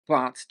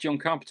But John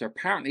Carpenter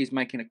apparently is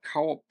making a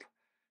co-op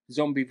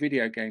zombie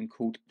video game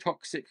called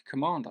Toxic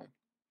Commando.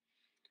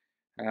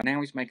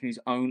 Now he's making his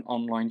own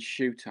online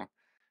shooter.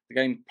 The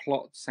game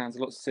plot sounds a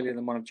lot sillier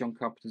than one of John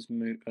Carpenter's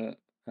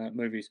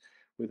movies,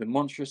 with a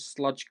monstrous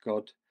sludge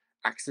god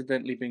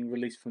accidentally being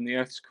released from the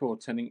Earth's core,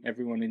 turning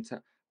everyone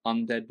into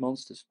undead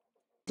monsters.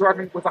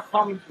 Driving with a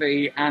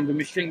Humvee and a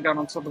machine gun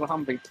on top of the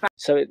Humvee.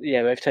 So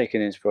yeah, they've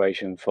taken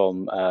inspiration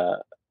from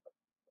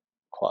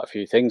quite a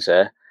few things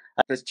there.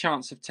 There's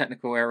chance of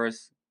technical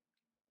errors,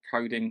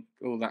 coding,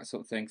 all that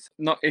sort of things.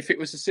 Not if it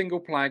was a single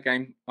player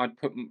game, I'd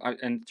put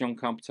and John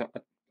Carpenter,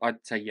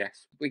 I'd say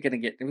yes. We're gonna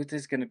get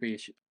there's gonna be a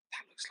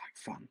that looks like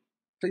fun.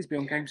 Please be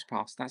on Games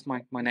Pass. That's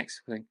my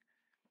next thing.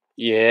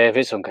 Yeah, if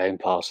it's on Game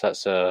Pass,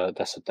 that's a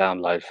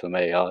download for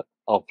me.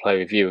 I'll play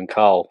with you and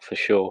Carl for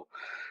sure.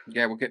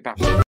 Yeah, we'll get back.